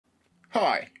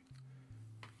Hi!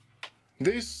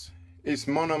 This is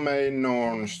Monome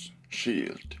Norns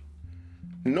Shield.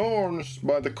 Norns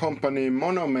by the company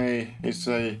Monome is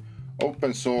a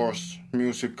open source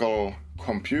musical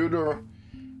computer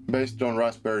based on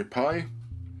Raspberry Pi.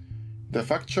 The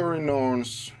factory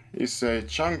Norns is a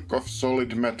chunk of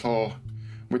solid metal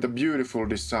with a beautiful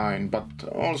design, but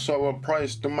also a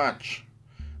price to match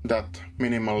that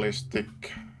minimalistic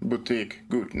boutique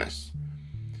goodness.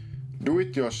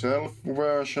 Do-it-yourself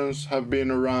versions have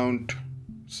been around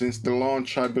since the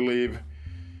launch, I believe,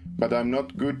 but I'm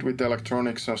not good with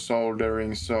electronics or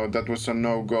soldering, so that was a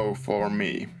no-go for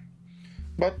me.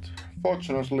 But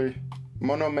fortunately,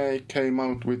 Monome came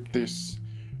out with this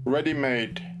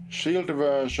ready-made Shield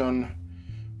version,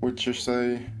 which is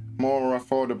a more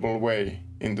affordable way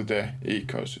into the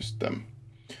ecosystem.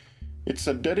 It's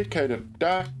a dedicated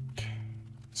DAC,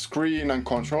 screen and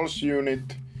controls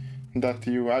unit that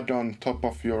you add on top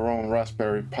of your own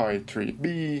Raspberry Pi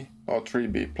 3B or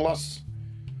 3B Plus.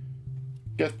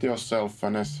 Get yourself a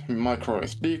micro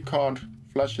SD card,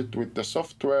 flash it with the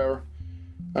software,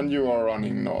 and you are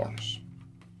running Norns.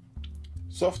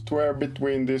 Software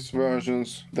between these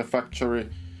versions, the factory,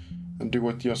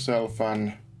 do-it-yourself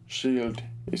and Shield,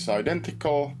 is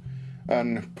identical,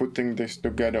 and putting this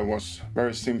together was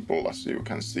very simple, as you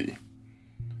can see.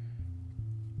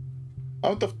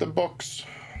 Out of the box,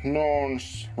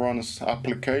 Norns runs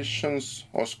applications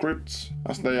or scripts,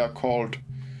 as they are called,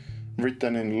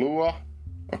 written in Lua,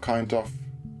 a kind of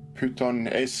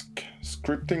Python-esque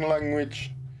scripting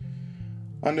language.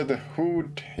 Under the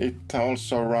hood, it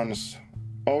also runs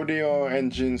audio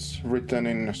engines written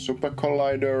in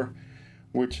SuperCollider,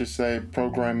 which is a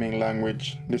programming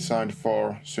language designed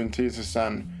for synthesis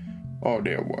and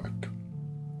audio work.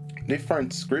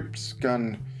 Different scripts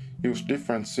can use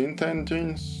different synth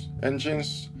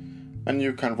engines, and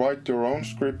you can write your own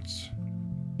scripts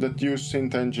that use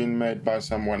synth engine made by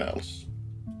someone else.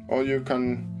 Or you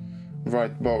can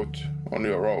write both on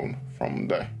your own from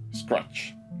the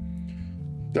scratch.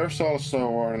 There's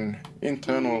also an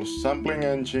internal sampling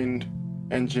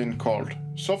engine called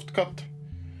Softcut,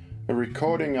 a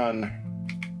recording and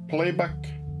playback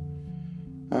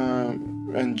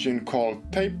engine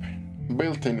called Tape,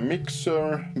 built-in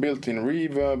mixer, built-in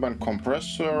reverb and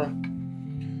compressor.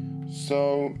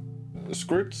 So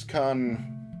scripts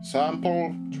can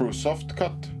sample through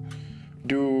Softcut,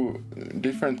 do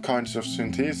different kinds of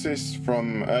synthesis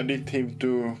from additive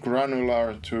to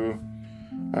granular to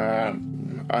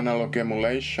analog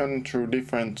emulation through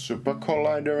different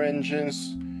SuperCollider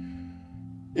engines.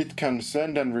 It can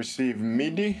send and receive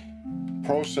MIDI,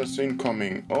 process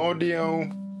incoming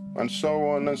audio, and so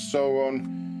on and so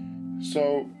on.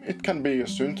 So it can be a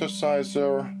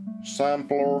synthesizer,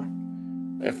 sampler,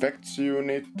 effects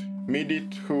unit, MIDI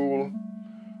tool,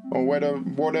 or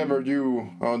whatever you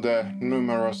or the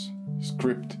numerous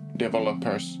script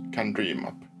developers can dream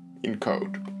up in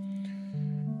code.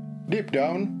 Deep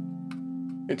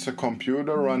down, it's a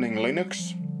computer running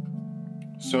Linux,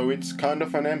 so it's kind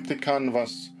of an empty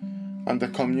canvas, and the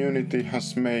community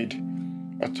has made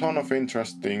a ton of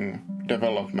interesting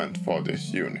development for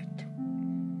this unit.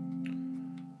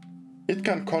 It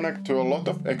can connect to a lot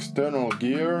of external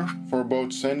gear for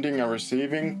both sending and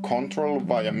receiving control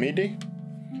via MIDI.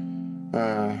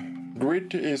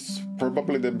 Grid is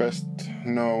probably the best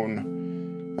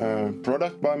known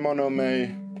product by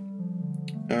Monome.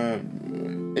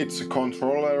 It's a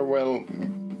controller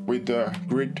with a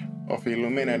grid of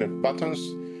illuminated buttons.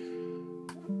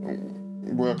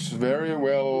 Works very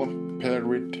well paired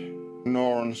with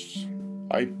Norns.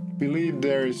 I believe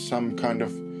there is some kind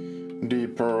of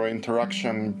deeper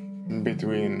interaction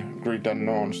between Grid and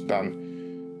Norns than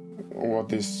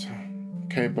what is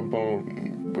capable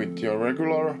with your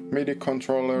regular MIDI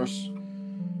controllers.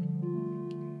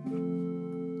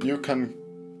 You can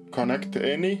connect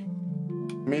any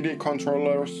MIDI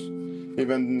controllers,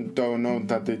 even though note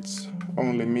that it's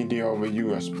only MIDI over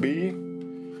USB.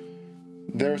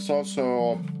 There's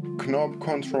also a knob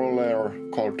controller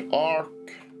called Arc,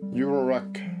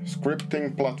 Eurorack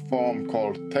scripting platform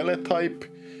called Teletype,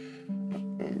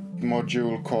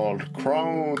 module called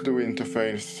Crow to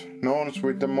interface Norns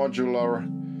with the modular,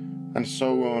 and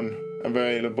so on,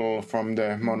 available from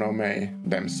the Monome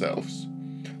themselves.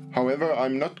 However,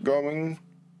 I'm not going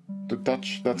to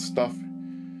touch that stuff,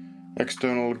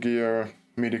 external gear,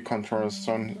 MIDI controllers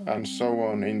and so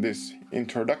on in this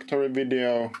introductory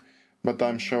video, but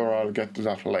I'm sure I'll get to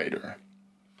that later.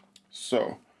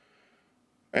 So,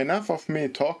 enough of me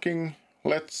talking,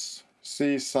 let's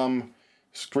see some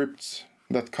scripts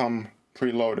that come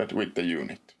preloaded with the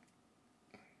unit.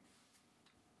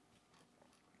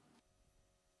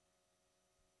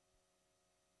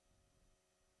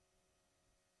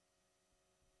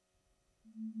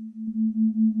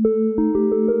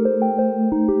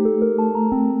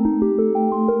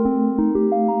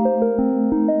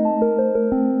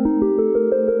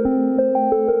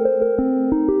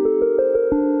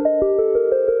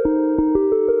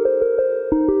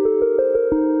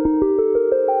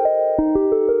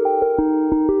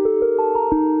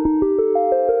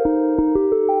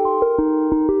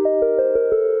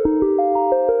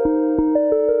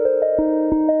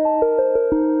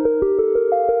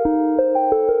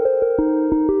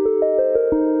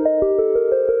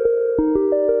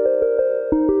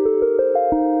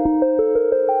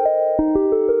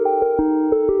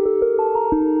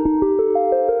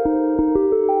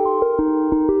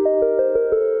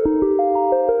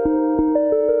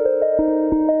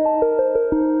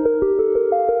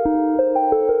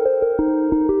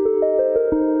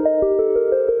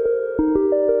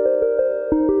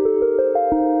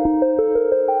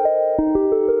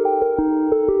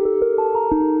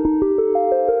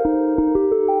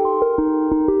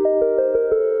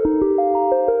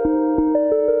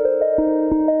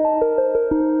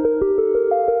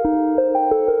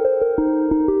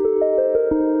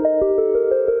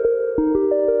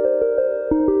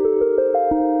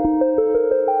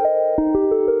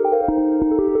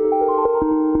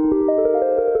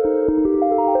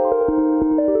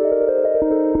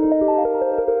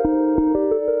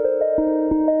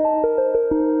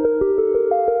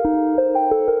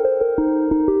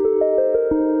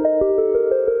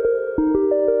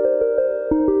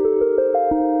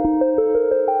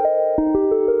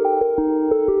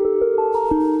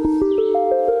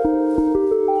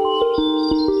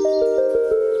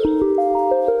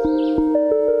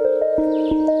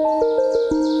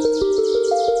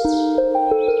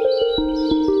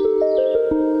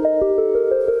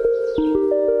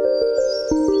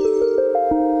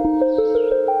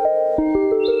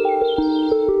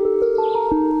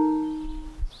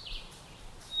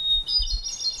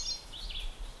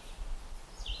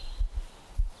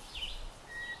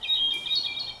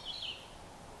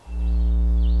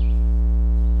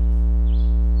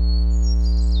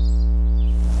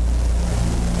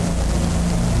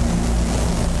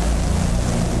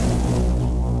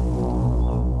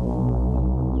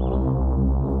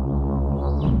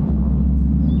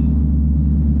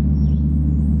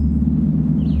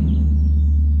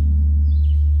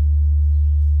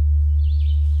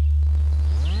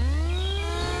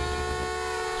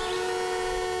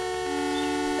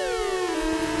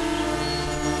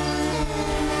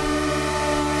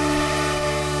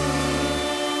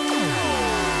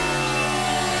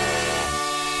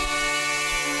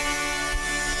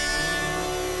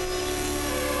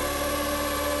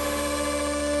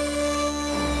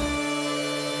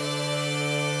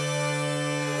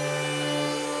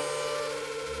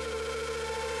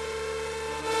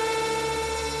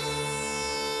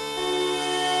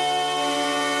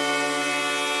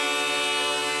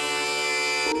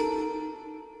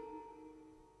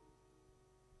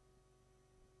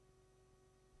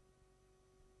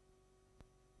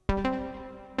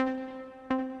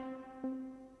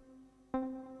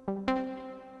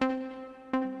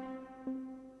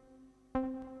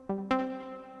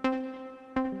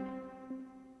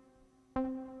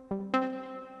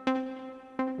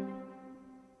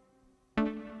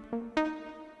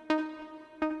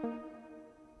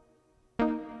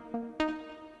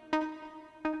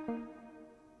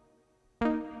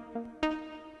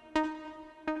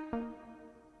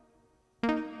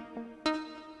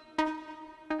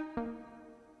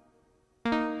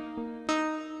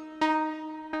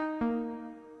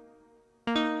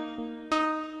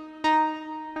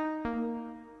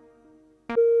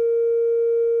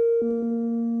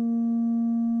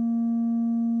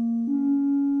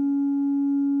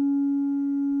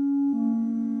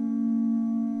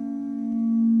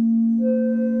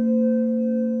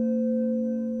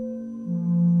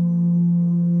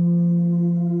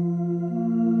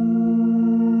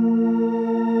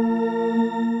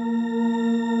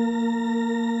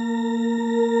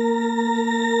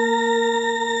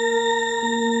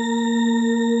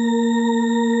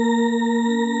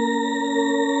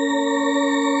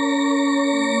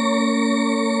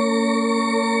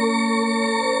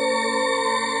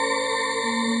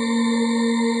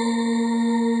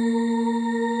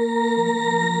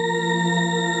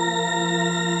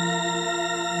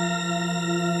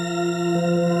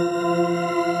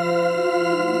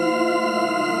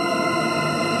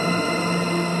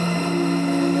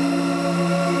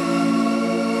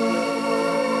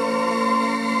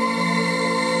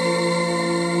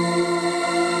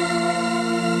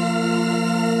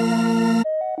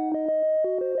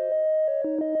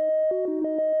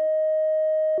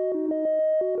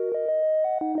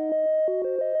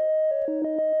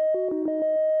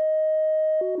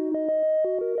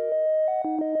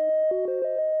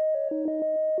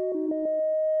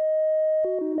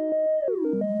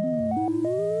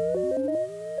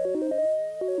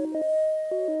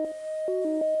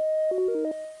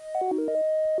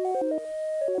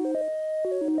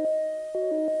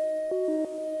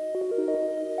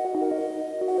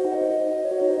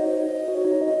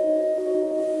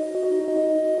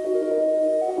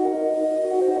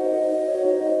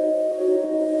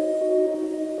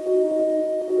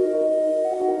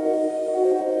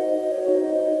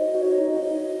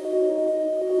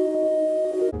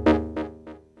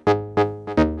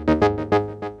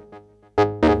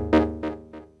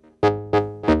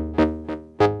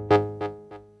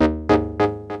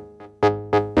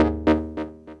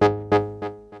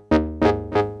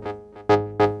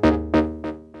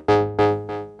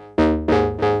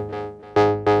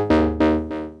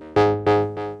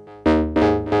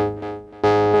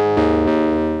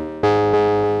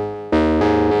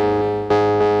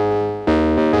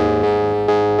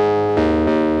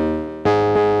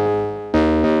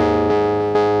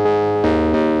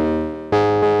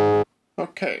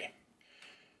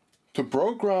 To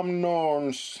program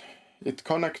Norns, it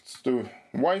connects to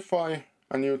Wi-Fi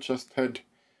and you just head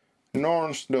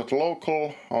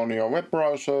norns.local on your web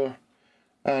browser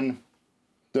and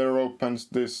there opens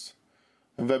this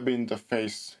web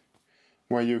interface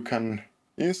where you can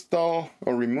install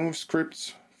or remove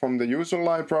scripts from the user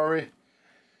library.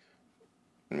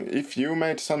 If you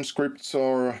made some scripts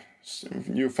or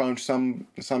you found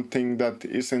something that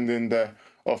isn't in the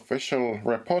official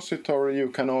repository, you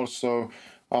can also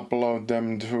upload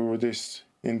them to this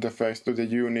interface to the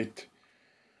unit.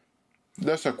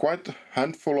 There's a quite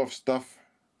handful of stuff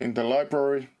in the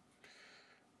library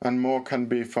and more can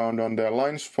be found on the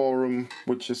Alliance forum,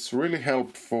 which is really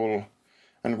helpful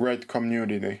and great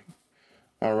community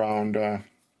around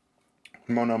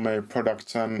Monome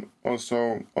products and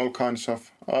also all kinds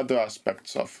of other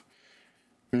aspects of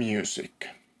music.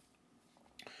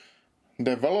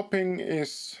 Developing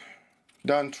is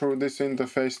done through this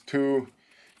interface too.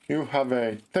 You have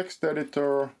a text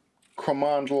editor,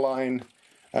 command line,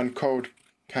 and code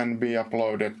can be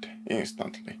uploaded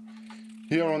instantly.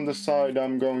 Here on the side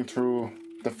I'm going through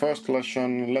the first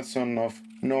lesson of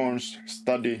Norns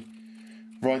study,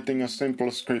 writing a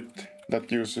simple script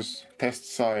that uses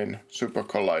TestSign Super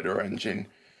Collider engine.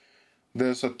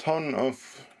 There's a ton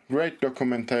of great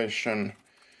documentation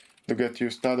to get you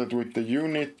started with the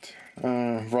unit,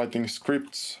 writing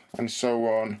scripts and so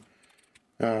on.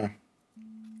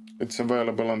 It's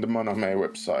available on the Monome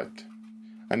website.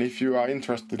 And if you are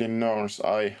interested in Norns,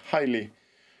 I highly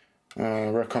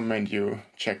recommend you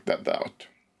check that out.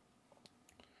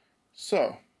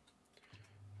 So,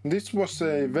 this was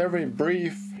a very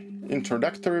brief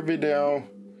introductory video.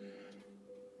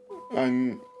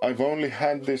 I've only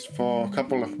had this for a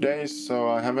couple of days, so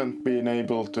I haven't been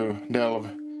able to delve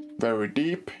very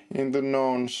deep in the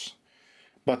Norns,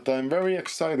 but I'm very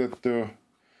excited to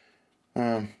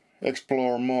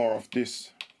explore more of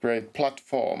this great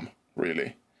platform,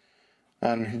 really,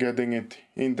 and getting it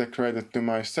integrated to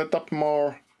my setup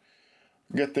more,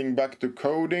 getting back to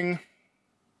coding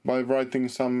by writing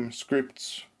some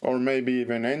scripts or maybe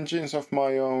even engines of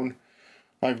my own.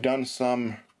 I've done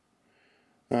some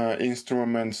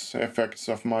instruments, effects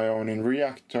of my own in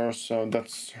Reactor, so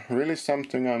that's really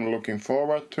something I'm looking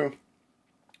forward to.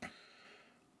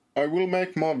 I will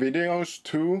make more videos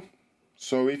too,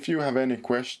 so if you have any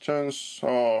questions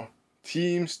or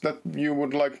themes that you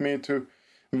would like me to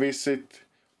visit,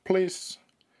 please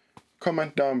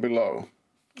comment down below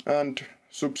and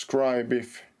subscribe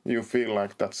if you feel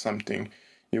like that's something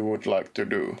you would like to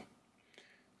do.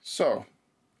 So,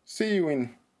 see you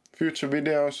in future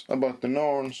videos about the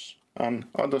Norns and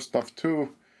other stuff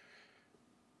too.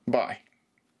 Bye.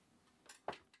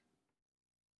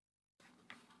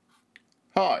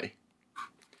 Hi,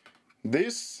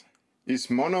 this is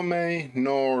Monome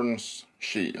Norns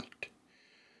Shield.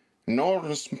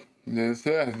 Norns...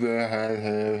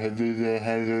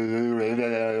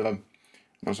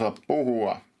 osaa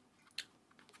puhua.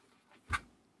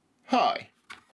 Hi.